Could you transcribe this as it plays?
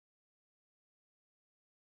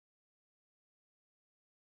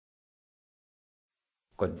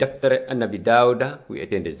ko deftere annabi Dawuda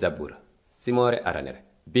wi'etende Zabura simore aranere.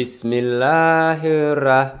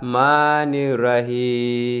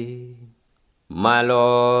 Bismillahirrahmanirrahim.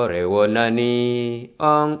 Malore wonani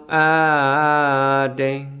on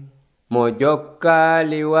aden mo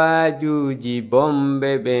jokkali wajuji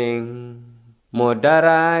bombe ben mo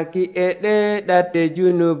daraki e ɗeɗate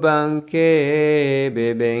junubankebe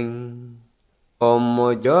ben on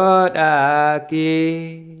mo joɗaki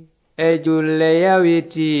e julle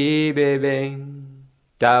yawitiɓe ɓen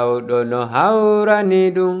tawɗo no hawrani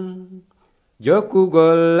ɗum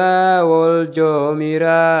jokkugol laawol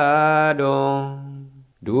jomiraɗo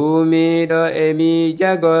duumiɗo e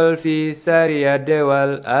miijagol fi sariya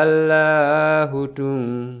dewal Allahu tun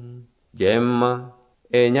jemma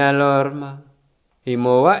e ñalorma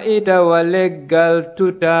himo wa'itawa leggal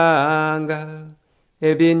tutangal e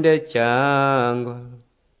binde cangol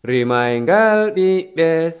rimaygal ɓiɓɓe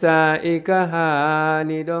sa'ika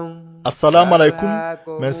hani ɗon. Assalamu alaikum.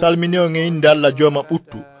 Men salmini on e inde Allah joma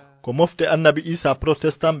ɓuttu ko mofte annabi Isa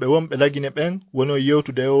protestant ɓe wonɓe lagine ɓen wono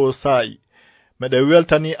yewtude o sa'i meɗen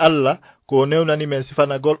weltani Allah ko newnani men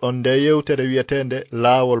sifanagol on nde yewtere wi'etende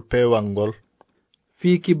laawol pewangol.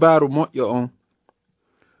 Fii Kibaaru Moyyho On.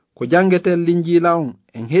 Ko jangetel linjila on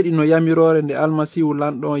en heɗi no yamirore nde almasihu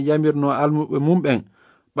lanɗo on yamirno almuɓe mumɓen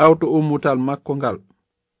ɓawto ummutal makko ngal.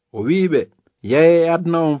 O wiiɓe yaye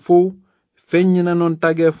adna on fuu feññina non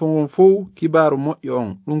tage fo fuu kibaaru moƴƴo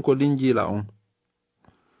on ɗum ko linjila on.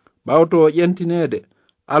 Ɓawto o ƴentinede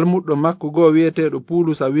almuɗɗo makko goo wi'eteɗo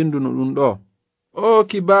Pulusa winduno ɗum ɗo: o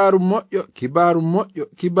kibaaru moƴƴo, kibaaru moƴƴo,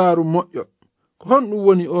 kibaaru moƴƴo. Ko honɗum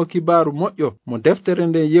woni o kibaaru moƴƴo mo deftere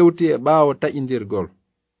nde yewti e ɓaawo taƴindirgol.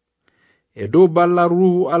 E dow balla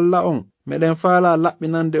ruhu Allah on meɗen faala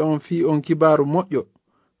laɓɓinande on fii on kibaaru moƴƴo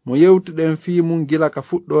mo yewtuɗen fii mum gila ka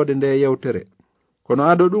fuɗɗode nde yewtere. Kono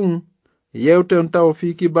ado ɗum yewten taw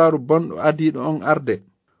fii kibaaru bonɗo adiɗo on arde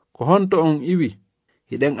ko honto on iwi.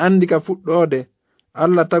 Hiɗen andi ka fuɗɗode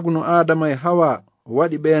Allah taguno Adama e Hawa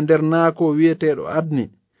waɗi ɓe nder naako wi'eteɗo adni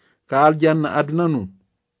ka aljanna aduna num.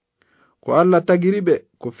 Ko Allah tagiriɓe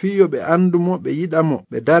ko fiyo ɓe andumo ɓe yiɗamo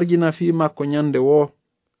ɓe darjina fii makko nyande wo.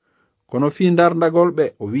 Kono fii dardagol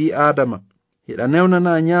ɓe o wi Adama: hiɗa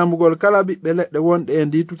newnana nyamugol kala ɓiɓɓe leɗɗe wonɗe e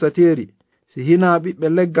ndi tutateri si hina ɓiɓɓe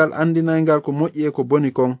leggal andinaygal ko moƴƴi e ko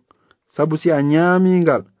boni kon, sabu si a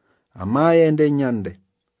nyaamingal a maaya e nden nyande.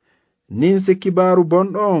 Nin se kibaaru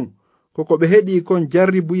bonɗo on koko ɓe heɗi kon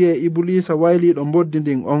jarribuye Ibulisa wayliɗo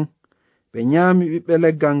boddindin on ɓe nyaami ɓiɓɓe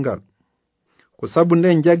leggal ngal. Ko sabu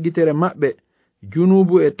nden jaggitere maɓɓe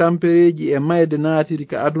junubu e tampereji e mayde naatiri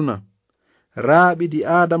ka aduna raaɓidi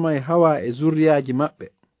Adama e Hawa e zurriyaji maɓɓe.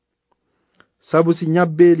 Sabu si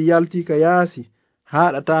nyabbeeli yalti ka yaasi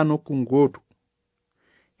haɗata nokkun gootu.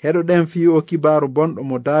 Heɗo ɗen fii o kibaaru bonɗo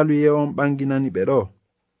mo daaluye on ɓanginani ɓe ɗo.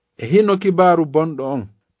 E hino kibaaru bonɗo on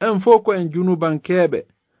en fof ko en junubankeɓe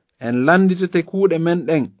en landitete kuuɗe men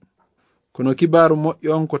ɗen. Kono kibaaru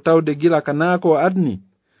moƴƴo on ko tawde gila ka naako adni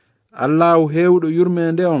Allahu hewɗo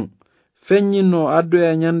yurmende on feññinno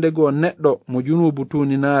addoya nyande goo neɗɗo mo junubu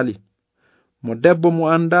tuninaali, mo debbo mo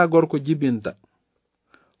anda gorko jibinta.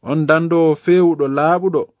 On dandowo fewuɗo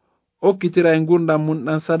laaɓuɗo okkitira e gurdam mum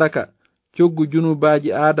ɗan sadaka coggu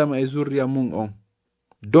junubaji Adama e zurriya mum on,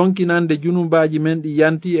 donkinande junubaji men ɗi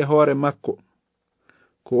yanti e hoore makko.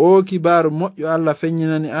 Ko o kibaaru moƴƴo Allah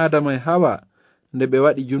feññinani Adama e Hawa nde ɓe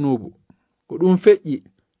waɗi junubu. Ko ɗum feƴƴi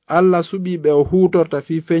Allah suɓiɓe o hutorta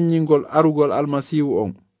fi feññingol arugol almasihu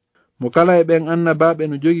on, mo kala e ɓen annabaɓe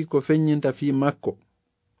no jogi ko feññinta fi makko.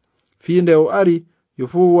 Fi nde o ari yo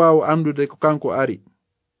fuu wawu andude ko kanko ari.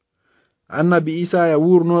 Annabi Isaya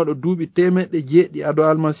wurnoɗo duuɓi 700 ado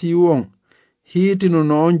almasihu on hiitino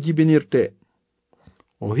no on jibinirte.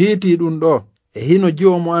 O hiiti ɗum ɗo e hino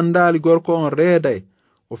jiwo mo andali gorko on reeday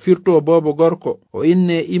o firto bobo gorko o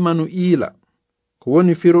inne Imanu Ila, ko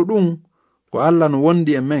woni firo ɗum ko Allah no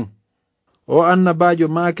wondi e men. O annabajo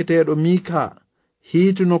maaketeɗo Mika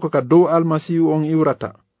hiitino ko ka dow almasihu on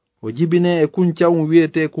iwrata o jibine e kuncawum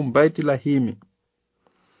wiyete kum Baytilahimi.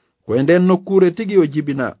 Ko e nden nokkure tigi o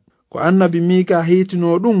jibina. Ko annabi Mika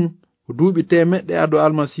hiitino ɗum ko duuɓi 100 ado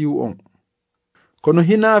almasihu on. Kono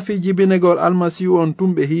hinaafi jibinegol almasihu on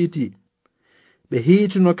tum ɓe hiiti. Ɓe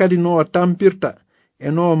hiitino kadi no o tampirta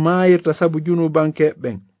e no o maayirta sabu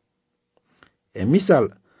junubankeɓen. E misal,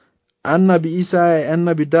 annabi Isaya e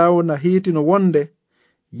annabi Dawuda hiitino wonde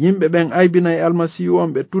yimɓe ɓen aybina e almasihu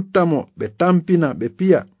on ɓe tuttamo, ɓe tampina, ɓe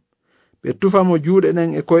piya, ɓe tufamo juuɗe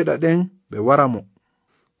ɗen e koyɗa ɗen, ɓe waramo.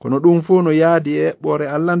 Kono ɗum fuu no yaadi e eɓɓore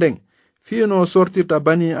Allah nden fii no sortirta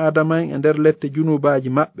bani Adama en e nder lette junubaji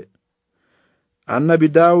maɓɓe. Annabi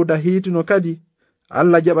Dawuda hiitino kadi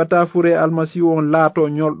Allah jaɓata fure almasihu on laato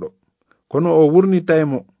nyolɗo, kono o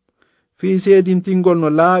wurnitaymo fii seedintingol no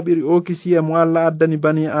laaɓiri o kisiye mo Allah addani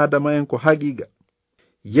bani adama en ko haqiqa,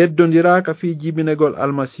 yeddondiraka fii jibinegol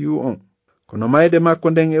almasihu on, kono mayde makko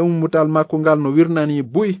nden e ummutal makko ngal no wirnani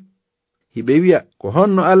buy. Hiɓe wi'a ko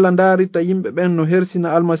honno Allah ndaaritta yimɓe ɓen no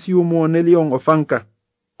hersina almasihu mo neli on o fanka.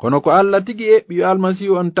 Kono ko Allah tigi eɓɓi yo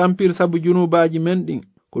almasihu on tampir sabu junubaji men ɗin,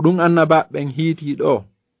 ko ɗum annabaɓen hiiti ɗo.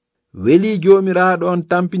 Weli jomiraɗo on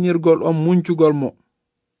tampinirgol on muncugol mo.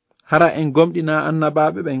 Hara en gomɗina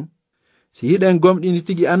annabaɓe ɓen. Si hiɗen gomɗini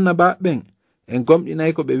tigi annabaɓen, en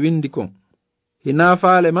gomɗinay ko ɓe windi kon. Hina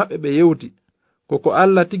faale maɓɓe ɓe yewti, koko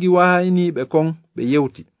Allah tigi wahayniɓe kon ɓe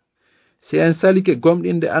yewti. Si en salike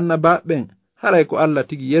gomɗinde annabaɓen, haray ko Allah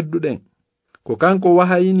tigi yedduɗen, ko kanko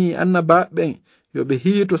wahayni annabaɓen yo ɓe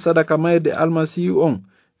hiito sadaka mayde almasihu on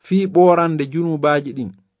fii ɓorande junubaji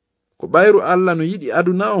ɗin. Ko ɓayru Allah no yiɗi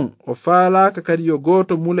aduna on, o faalaka kadi yo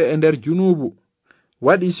goto mule e nder junubu,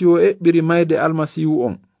 waɗi si o eɓɓiri mayde almasihu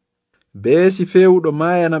on. Beesi fewuɗo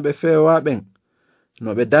mayana ɓe feewaɓen,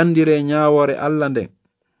 no ɓe dandire nyawore Allah nden.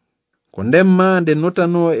 Ko ndemma nde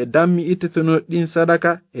notano e dammi ittetonoɗi ɗin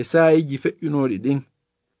sadaka e saayiji feƴƴunoɗi ɗin.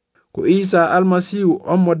 Ko Isa almasihu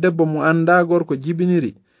on mo debbo mo anda gorko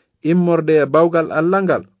jibiniri immorde e bawgal Allah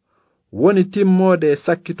ngal, woni timmode e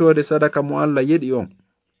sakkitode sadaka mo Allah yeɗi on.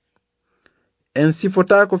 En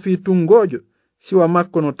sifotako fi tungojo siwa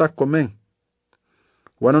makko no takko men.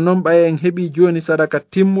 Wano non ɓaye en heɓi joni sadaka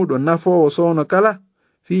timmuɗo nafowo sowno kala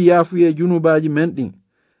fi yaafuye junubaji men ɗin,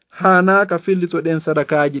 hanaka fillitoɗen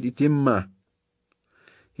sadakaji ɗi timma.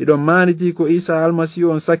 Hiɗon maniti ko Isa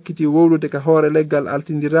almasihu on sakkiti wowlude ka hoore leggal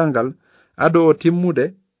altindiral ngal ado o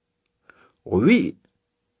timmude. O wi'i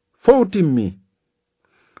fow timmi.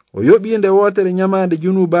 O yoɓi nde wotere nyamade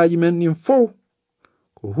junubaji men ɗin fow.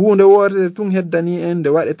 Ko hunde wotere tun heddani en nde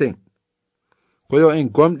waɗeten. Koyo en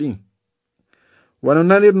gomɗin. Wano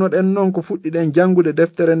nanirnoɗen non ko fuɗɗiɗen jangude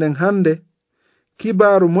deftere nden hande,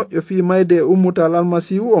 kibaaru moƴƴo fi mayde e ummutal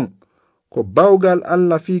almasihu on ko bawgal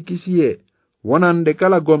Allah fi kisiye wonande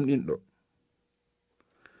kala gomɗinɗo.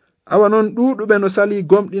 Awa non ɗuɗuɓe no sali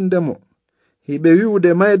gomɗinde mo, hiɓe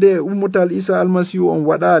wiwude mayde e ummutal Isa almasihu on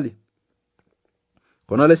waɗali.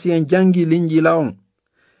 Kono le si en jangi linjila on,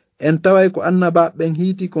 en taway ko annabaɓen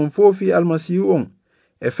hiiti kon fofi almasihu on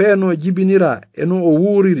e feeno jibinira, eno o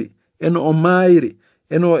wuuriri, eno o maayiri,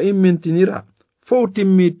 eno o immintinira, fow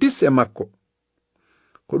timmi tis e makko.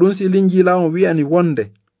 Ko ɗum si linjila on wi'ani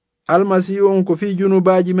wonde almasihu on ko fi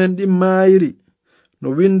junubaji men ɗin maayiri, no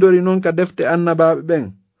windori non ka defte annabaɓe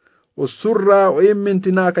ɓen, o surra o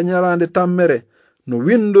immintinaka nyalande tammere, no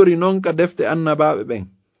windori non ka defte annabaɓe ɓen.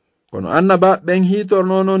 Kono annabaɓe ɓen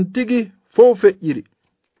hiitorno non tigi fow feƴƴiri.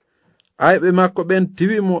 Ayɓe makko ɓen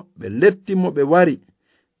tiwimo, ɓe lettimo, ɓe wari,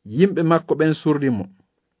 yimɓe makko ɓen surdimo.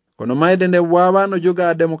 Kono mayde nde wawano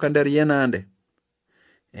jogaademo ka nder yenande.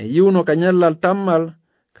 En yiwno ka nyallal tammal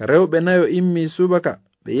ka rewɓe nayo immi subaka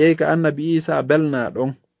ɓe yehi ka annabi Isa belna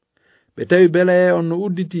ɗon. Ɓe tawi belaye on no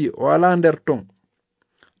udditi o ala nder ton.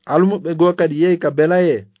 Almuɓe goo kadi yehi ka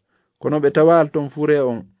belaye, kono ɓe tawal ton fure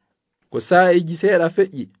on. Ko saa'iji seeɗa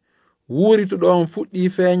feƴƴi, wuurituɗo on fuɗɗi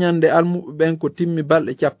feeñande almuɓe ɓen ko timmi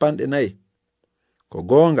balɗe 40. Ko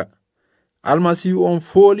goonga, almasihu on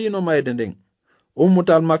foolino mayde nden.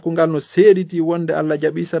 Ummutal makko ngal no seediti wonde Allah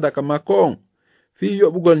jaɓi sadaka makko on fii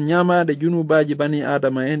yoɓugol nyamade junubaji bani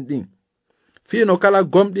adama en ɗin, fii no kala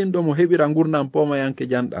gomɗinɗo mo heɓira gurdam pomayanke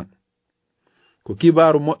janɗan. Ko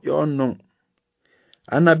kibaaru moƴƴo on non.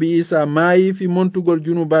 Annabi Isa maayi fi montugol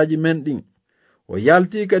junubaji men ɗin. O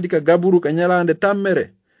yalti kadi ka gaburu ka nyalande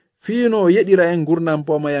tammere fii no o yeɗira en gurdam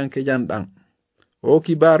pomayanke janɗan. O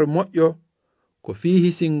kibaaru moƴƴo ko fii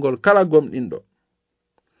hisingol kala gomɗinɗo.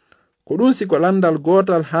 Ko ɗum si ko landal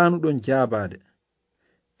gotal hanuɗon jaabade.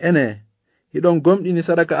 Ene, hiɗon gomɗini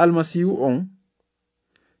sadaka almasihu on,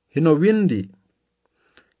 hino windi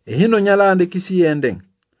e hino nyalande kisiye nden.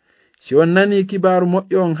 Si on nani kibaaru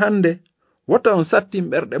moƴƴo on hande, wota on sattin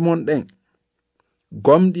ɓerɗe mon ɗen.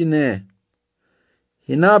 Gomɗine,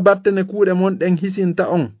 hina battene kuuɗe mon ɗen hisinta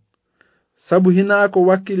on, sabu hina ko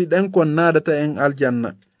wakkili ɗen kon naadata en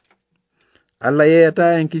aljanna. Allah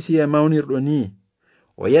yeyata en kisiye mawnirɗo ni,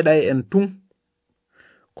 o yeɗay en tun.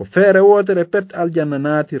 Ko feere wotere pet aljanna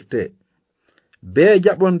naatirte. Be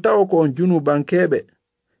jaɓon tawo ko on junubankeɓe,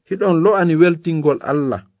 hiɗon lo'ani weltingol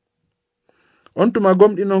Allah. On tuma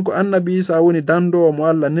gomɗinon ko annabi Isa woni dandowo mo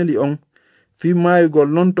Allah neli on, fi maayugol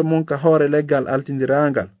nonto mon ka hoore leggal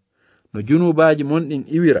altindirangal, no junubaji mon ɗin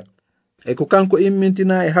iwira, e ko kanko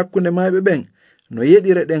immintina e hakkunde mayɓe ɓen, no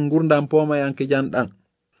yeɗire ɗen gurdam pomayanke janɗan.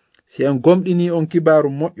 Si en gomɗini on kibaaru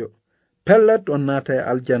moƴƴo, pellet on naata e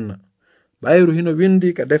aljanna. ɓayru hino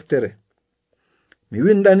windi ka deftere. Mi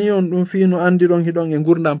windani on ɗum fii no andiron hiɗon e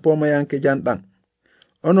gurdam pomayanke janɗan,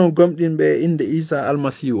 onon gomɗinɓe e inde Isa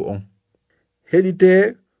almasihu on.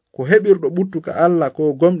 Heɗite ko heɓirɗo ɓuttu ka Allah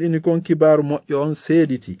ko gomɗini kon kibaru moƴƴo on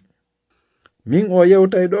seediti. Min o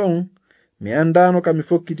yewtayɗo on, mi andano ka mi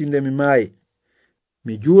fokkiti nde mi maayi.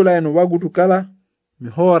 Mi juula en wagutu kala, mi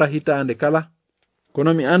hoora hitande kala,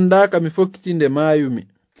 kono mi andaka mi fokkiti nde maayumi.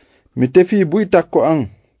 Mi tefi buy takko an,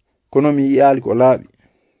 kono mi yi'ali ko laaɓi.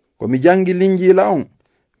 Ko mi jangi linjiila on,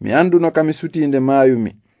 mi anduno ka mi suti nde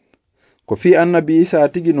maayumi. Ko fi annabi Isa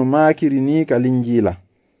tigi no maakiri ni ka linjiila.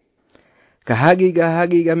 Ka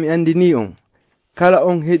haqiqa mi andini on, kala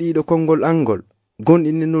on heɗiɗo konngol angol,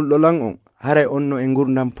 gonɗinninulɗo lan on, haray onno e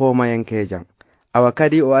gurdam pomayankejan. Awa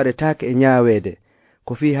kadi o aretake e ñaaweede,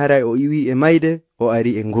 ko fi haray o iwi e mayde, o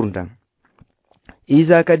ari e gurdam.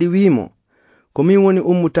 Isa kadi wimo, ko min woni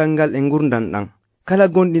ummutalngal e gurdam ɗan, kala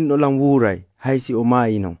gonɗinɗo lan wuuray, haysi o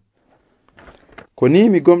maayi non. Ko ni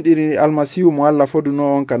mi gomɗiri almasihu mo Allah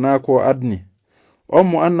foduno on kana ko adni, on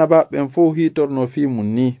mo annabaɓen fof hitorno fi mum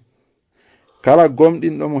ni. Kala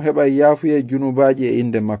gomɗinɗo mo heɓay yaafuye junubaji e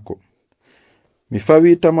inde makko. Mi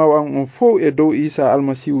fawi tamaw an on fof e dow Isa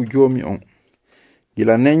almasihu joomi on.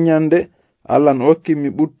 Gila neññande Allah no okki mi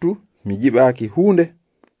ɓuttu, mi jiɓaki hunde.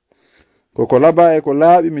 Koko laba e ko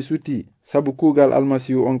laaɓi mi suti, sabu kuugal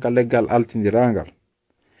almasihu on ka leggal altidirangal.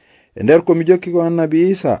 E nder ko mi jokki ko annabi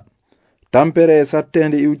Isa, tampere e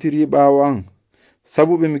sattende iwtiri ɓaawo an,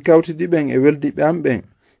 sabu ɓe mi kawtidi ɓen e weldiɓe am ɓen,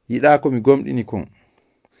 yiɗa ko mi gomɗini kon.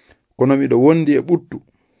 Kono miɗo wondi e ɓuttu.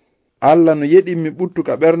 Allah no yeɗinmi ɓuttu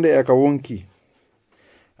ka ɓernde e ka wonki.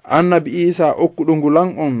 Annabi Isa okkuɗo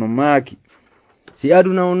ngulan on no maaki. Si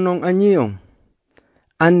aduna on non añi on,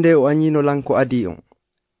 ande o añino lan ko adi on.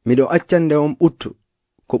 Miɗo accande on ɓuttu,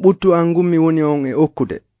 ko ɓuttu an gummi woni on e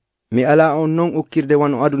okkude. Mi ala on non okkirde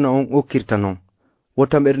wano aduna on okkirta non.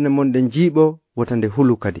 Wota ɓernde mon nde jiiɓo, wota nde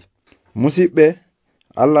hulu kadi. Musidɓe,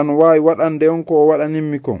 Allah no wawi waɗande on ko o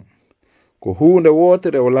waɗaninmi kon. Ko huunde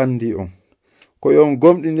wotere o landi on. Ko yon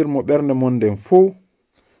gomɗinirmo ɓernde mon nden fuu.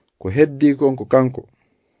 Ko heddi kon ko kanko.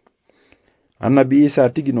 Annabi Isa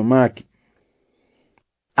tigi no maaki.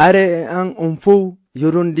 Are e an on fuu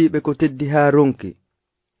yorondiɓe ko teddi ha ronki.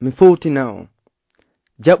 Mi fowtina on.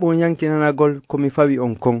 Jaɓon yankinanagol ko mi fawi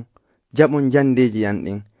on kon. Jaɓon jandeji an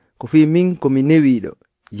ɗin. Ko fi min ko mi newiɗo.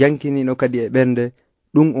 Yankinino kadi e ɓernde.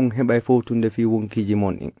 Ɗum on heɓay fowtunde fi wonkiji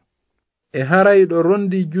mon ɗin. E harayɗo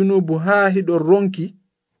rondi junubu ha hiɗo ronki.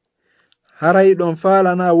 Harayɗon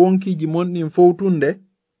falana wonkiji mon ɗin fowtunde.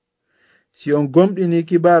 Si on gomɗini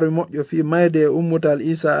kibaru moƴƴo fi mayde e ummutal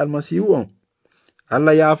Isa almasihu on,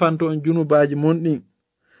 Allah yafanto on junubaji mon ɗin.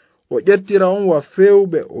 O ƴettira on wa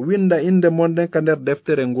fewɓe, o winda inde mon ɗen ka nder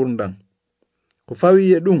deftere gurdam. Ko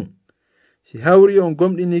fawi e ɗum, si hawri on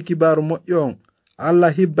gomɗini kibaru moƴƴo on,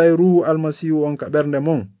 Allah hibbay ruhu almasihu on ka ɓernde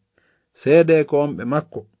mon, seede ko on ɓe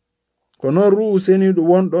makko. Ko non ruhu seniɗo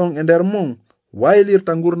wonɗo on e nder mon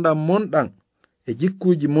waylirta gurdam mon ɗan e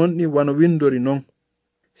jikkuji mon ɗin wano windori non.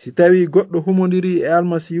 Si tawi goɗɗo humodiri e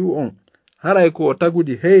almasihu on, haray ko o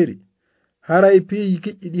tagudi heyri, haray piiji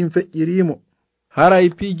kiƴƴi ɗin feƴƴirimo, haray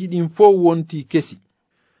piiji ɗin fof wonti kesi.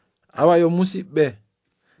 Awa yo musidɓe,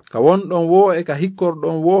 ka wonɗon wo e ka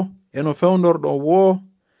hikkorɗon wo eno fewnorɗon wo,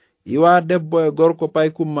 iwa debbo e gorko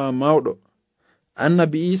paykumma mawɗo,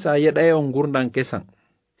 annabi Isa yeɗa e on gurdam kesan.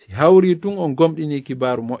 Si hawri tun on gomɗini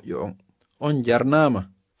kibaru moƴƴo on, on jarnama.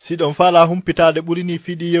 Siɗon fala humpitade ɓurini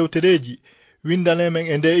fiɗi yewtereji, windanemen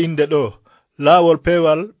e nde inde ɗo, Laawol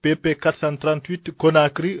Peewal BP 438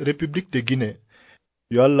 Conakry, République de Guinée.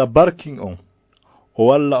 Yo Allah barkin on, o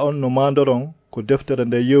walla on no mandoron ko deftere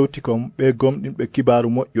nde yewti kon ɓe gomɗinɓe kibaru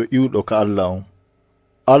moƴƴo iwɗo ka Allah on.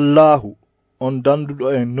 Allahu, on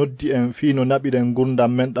danduɗo en noddi en fii no naɓiren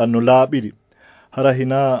gurdam men ɗan no laaɓiri, hara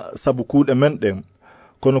hina sabu kuuɗe men ɗen,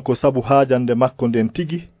 kono ko sabu haajande makko nden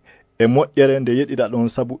tigi, e moƴƴere nde yeɗiɗa ɗon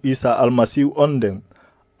sabu Isa almasihu on nden,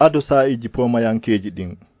 ado sa'iji pomayankeji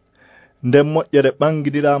ɗin. Nden moƴƴere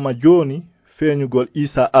ɓangidirama joni feeñugol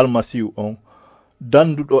Isa almasihu on,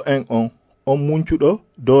 danduɗo en on muncuɗo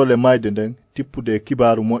doole mayde nden tippude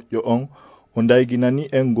kibaru moƴƴo on, o dayginani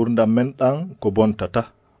en gurdam men ɗan ko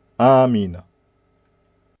bontata. Amina.